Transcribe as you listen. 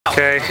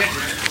Okay.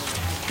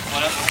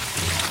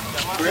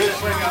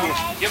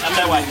 Yep, I'm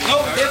that way.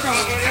 No, different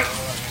one.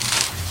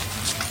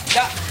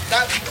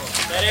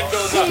 That end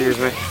goes up. Excuse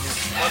me.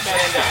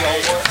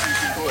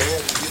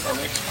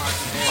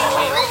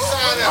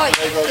 Oye,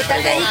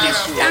 quítate ahí que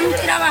están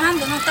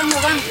trabajando, no están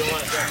jugando.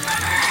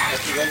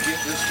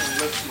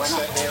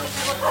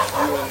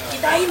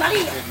 Quita ahí,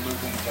 María.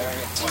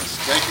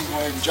 They can go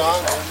ahead and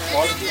John,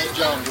 Martin, let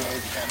John go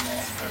ahead and come in.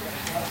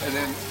 And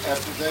then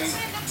after they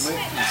lift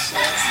and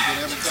set and get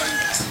everything,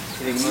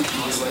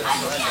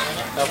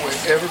 that way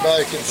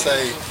everybody can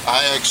say,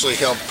 I actually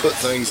helped put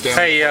things down.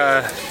 Hey,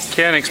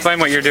 Ken, explain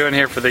what you're doing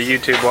here for the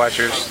YouTube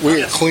watchers.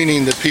 We are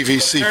cleaning the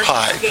PVC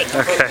pipe.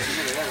 Okay.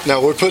 Now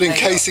we're putting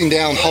casing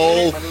down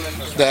hole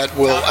that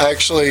will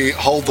actually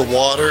hold the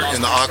water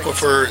in the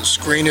aquifer.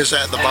 Screen is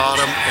at the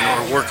bottom,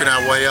 and we're working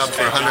our way up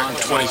for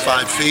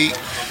 125 feet.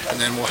 And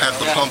then we'll have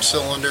the pump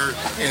cylinder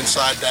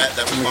inside that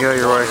will pump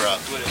the water up.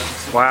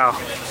 Wow.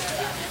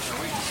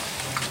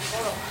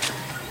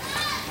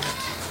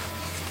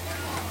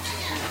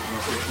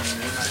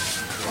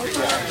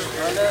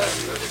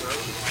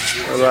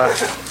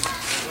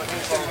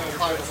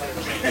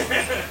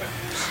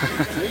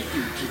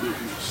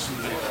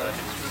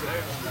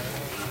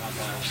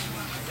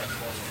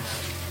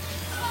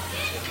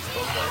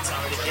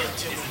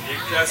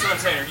 That's what I'm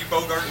saying. Are you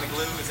bogarting the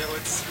glue? Is that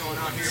what's going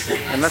on here?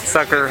 And that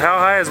sucker, how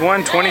high is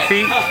one? 20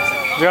 feet,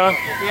 John?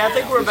 Yeah, I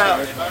think we're about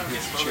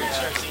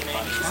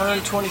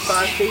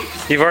 125 feet.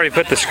 You've already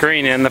put the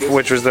screen in,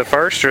 which was the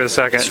first or the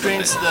second? The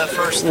screen's the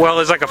first. Well,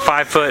 it's like a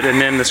 5 foot and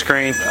then the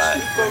screen.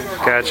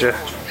 Gotcha.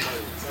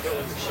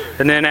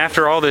 And then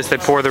after all this, they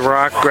pour the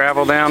rock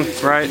gravel down,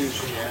 right?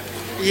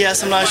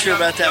 Yes, I'm not sure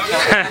about that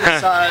part.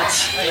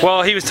 Besides,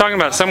 Well, he was talking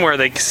about somewhere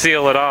they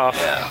seal it off.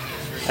 yeah.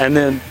 And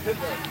then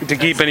to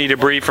keep any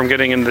debris from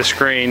getting into the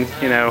screen,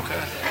 you know.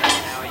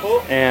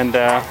 And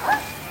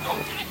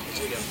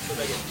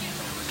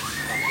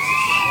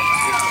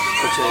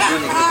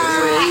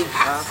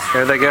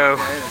there they go.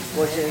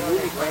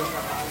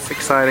 It's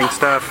exciting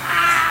stuff.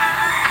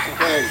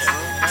 Okay.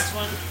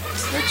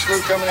 Next screw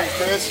coming in,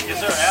 Chris.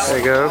 There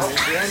you go.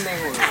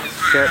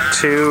 Got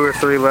 2 or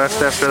 3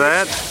 left after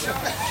that.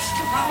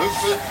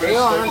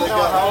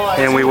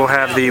 And we will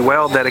have the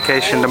well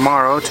dedication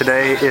tomorrow.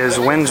 Today is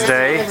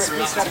Wednesday,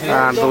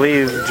 I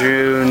believe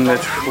June the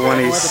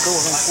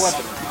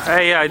 20th.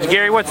 Hey,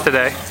 Gary, what's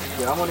today?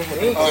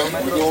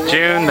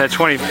 June the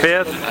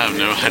 25th? I have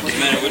no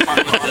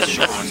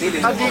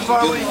idea. How deep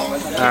are we?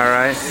 All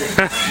right.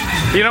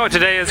 You know what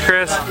today is,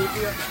 Chris? What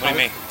do you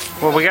mean?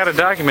 Well, we got to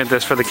document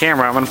this for the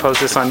camera. I'm going to post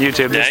this on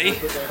YouTube. Day?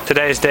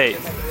 Today's date.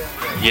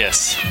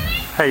 Yes.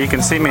 Hey, you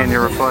can see me in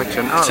your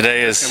reflection. Oh,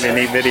 Today it's is going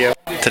to be a neat video.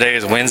 Today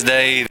is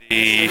Wednesday,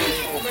 the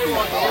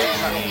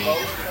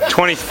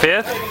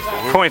 25th?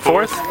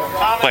 24th?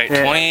 wait,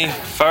 Yeah.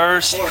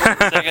 21st,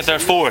 2nd,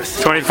 3rd,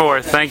 4th.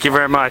 24th. Thank you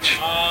very much.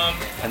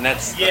 And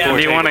that's Do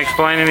you want to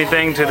explain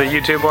anything to the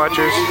YouTube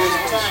watchers?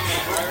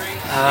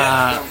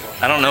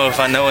 I don't know if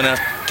I know enough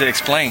to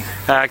explain.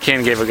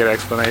 Ken gave a good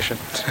explanation.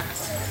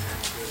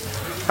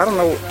 I don't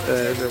know.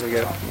 There we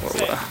go.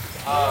 We'll,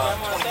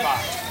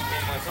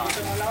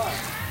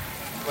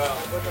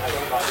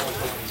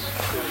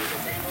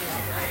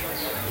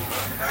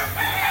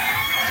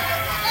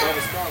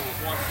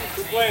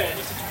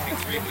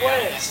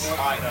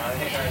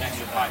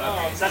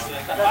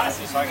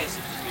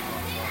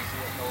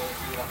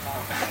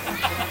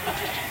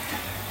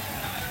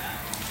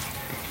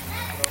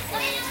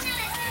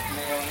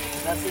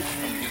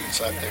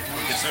 Inside there.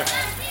 Yes, sir.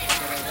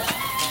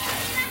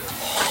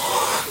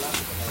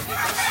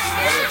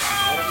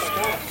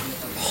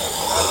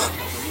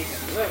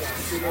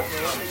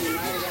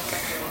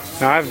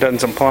 Now, I've done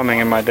some plumbing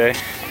in my day.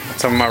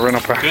 Some of my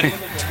rental property.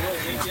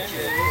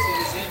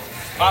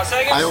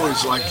 I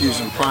always like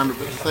using primer,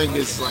 but the thing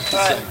is, like you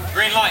said,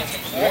 Green light.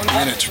 1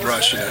 minute's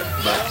rushing it,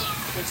 but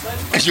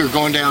as you're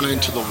going down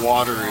into the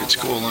water, it's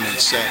cooling and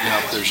setting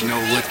up. There's no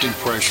lifting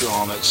pressure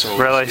on it, so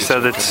Really? it's So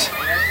that's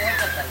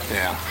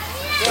yeah.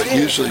 But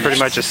usually, pretty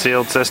much a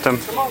sealed system.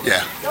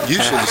 yeah.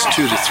 Usually it's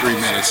 2 to 3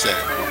 minutes that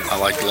I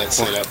like to let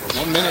set up. But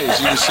 1 minute,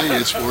 as you can see,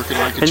 it's working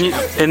like a champ.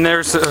 And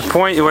there's a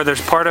point where there's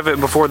part of it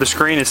before the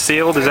screen is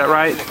sealed. Is that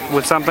right?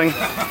 With something,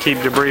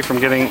 keep debris from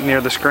getting near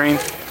the screen.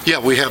 Yeah,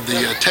 we have the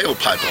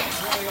tailpipe on.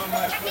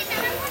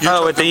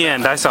 Oh, at the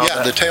end, I saw Yeah,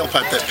 that. the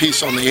tailpipe, that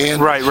piece on the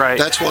end. Right, right.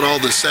 That's what all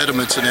the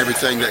sediments and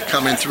everything that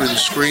come in through the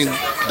screen,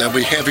 they'll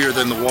be heavier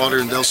than the water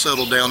and they'll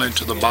settle down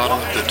into the bottom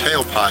of the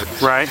tailpipe.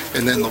 Right.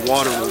 And then the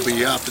water will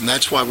be up. And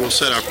that's why we'll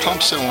set our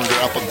pump cylinder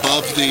up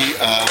above the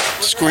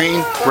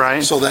screen.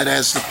 Right. So that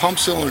as the pump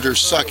cylinder is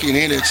sucking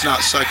in, it's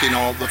not sucking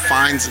all the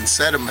fines and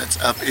sediments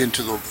up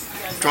into the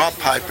drop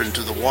pipe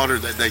into the water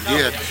that they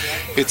get.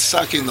 It's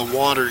sucking the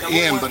water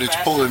in, but it's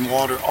pulling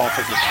water off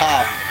of the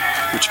top,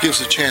 which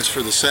gives a chance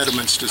for the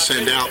sediments to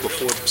send out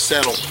before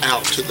settle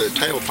out to the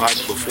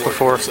tailpipe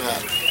before it goes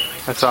up.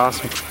 That's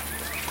awesome.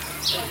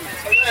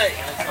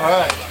 All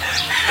right.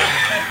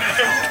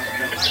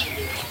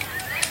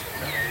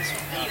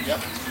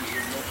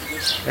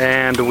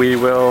 And we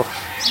will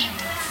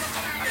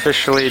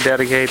officially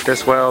dedicate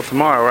this well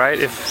tomorrow, right?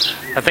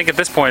 I think at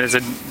this point it's a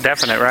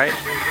definite, right?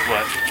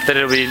 What? That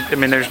it'll be. I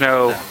mean, there's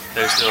still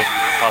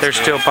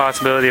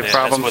possibility of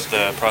problems. That's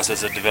what the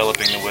process of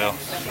developing the well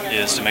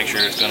is, to make sure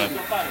it's going to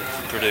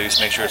produce,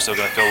 make sure it's still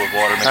going to fill with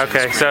water.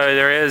 Okay, so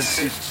there is.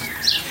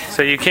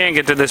 So you can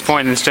get to this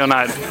point and still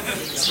not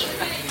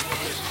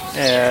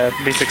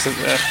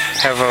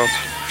have a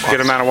good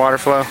amount of water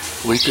flow.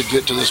 We could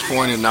get to this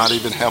point and not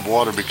even have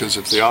water, because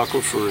if the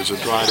aquifer is a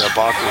dried up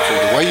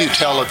aquifer, the way you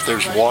tell if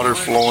there's water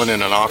flowing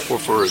in an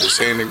aquifer or the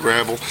sand and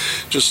gravel,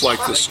 just like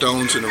the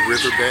stones in a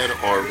riverbed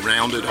are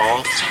rounded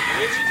off,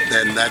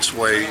 then that's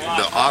why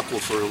the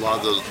aquifer, a lot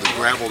of the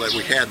gravel that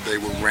we had, they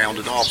were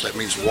rounded off. That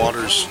means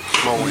water's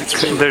flowing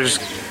through. There's,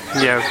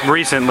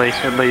 recently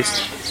at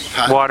least.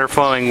 Water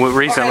flowing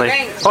recently.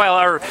 Well,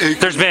 or it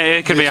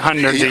could be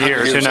hundreds of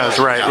years. Who knows?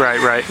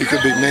 Right. It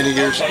could be many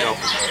years ago.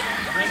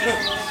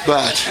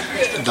 But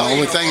the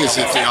only thing is,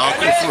 if the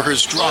aquifer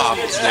has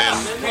dropped, then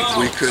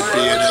we could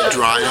be in a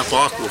dried up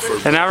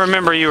aquifer. And I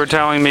remember you were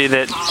telling me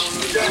that,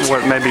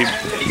 maybe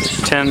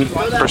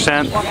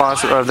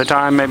 10% of the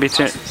time, maybe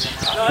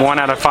 1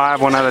 out of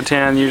 5, 1 out of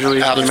 10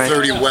 usually. Out of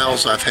 30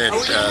 wells, I've had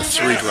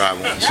 3 dry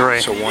ones.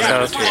 Right. So 1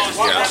 out of 10,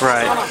 yeah.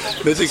 Right.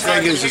 But the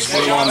thing is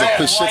we're on the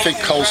Pacific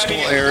coastal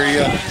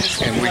area,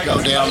 and we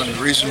go down, and the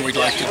reason we'd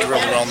like to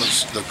drill around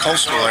the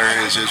coastal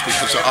areas is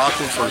because the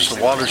aquifers, the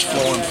water's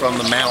flowing from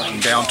the mountain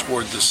down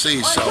toward the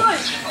sea, so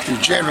you're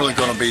generally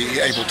going to be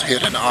able to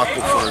hit an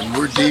aquifer, and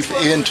we're deep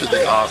into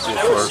the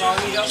aquifer,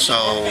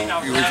 so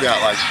we've got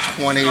like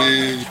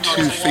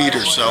 22 feet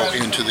or so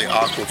into the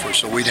aquifer,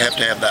 so we'd have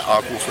to have that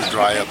aquifer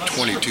dry up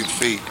 22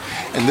 feet.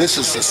 And this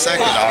is the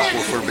second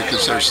aquifer,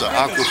 because there's the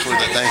aquifer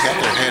that they have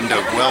their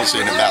hand-dug wells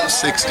in about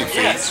 60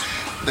 feet.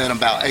 Then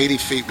about 80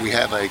 feet we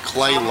have a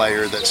clay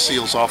layer that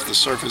seals off the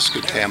surface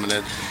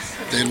contaminant.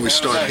 Then we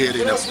start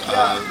hitting up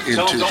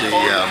into the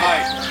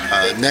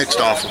next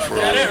aquifer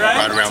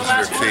right around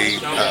 100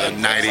 feet,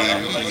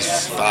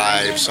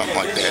 95, something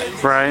like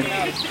that. Right.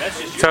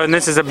 So, and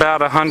this is about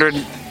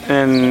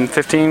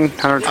 115,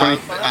 120?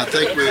 I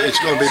think it's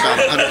going to be about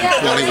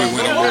 120. We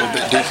went a little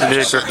bit deeper.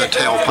 The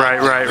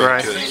tailpipe.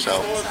 Right. So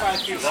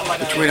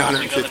between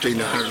 115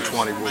 and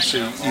 120, we'll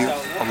see.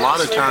 A lot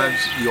of times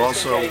you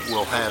also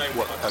will have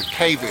a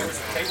cave-in.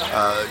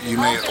 You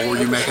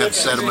may have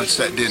sediments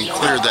that didn't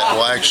clear that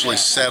will actually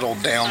settle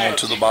down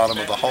onto the bottom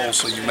of the hole,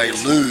 so you may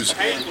lose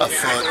a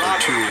foot or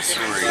 2 or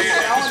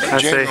 3.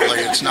 But generally,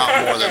 it's not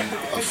more than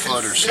a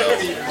foot or so.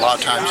 A lot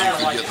of times you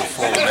can get the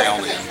full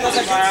amount in.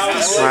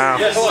 Wow.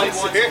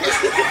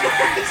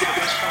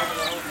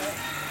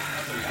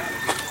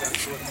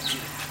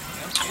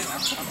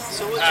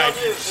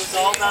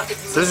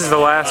 This is the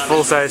last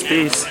full-size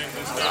piece.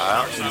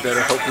 You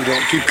better hope we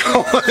don't keep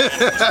going.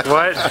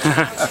 What?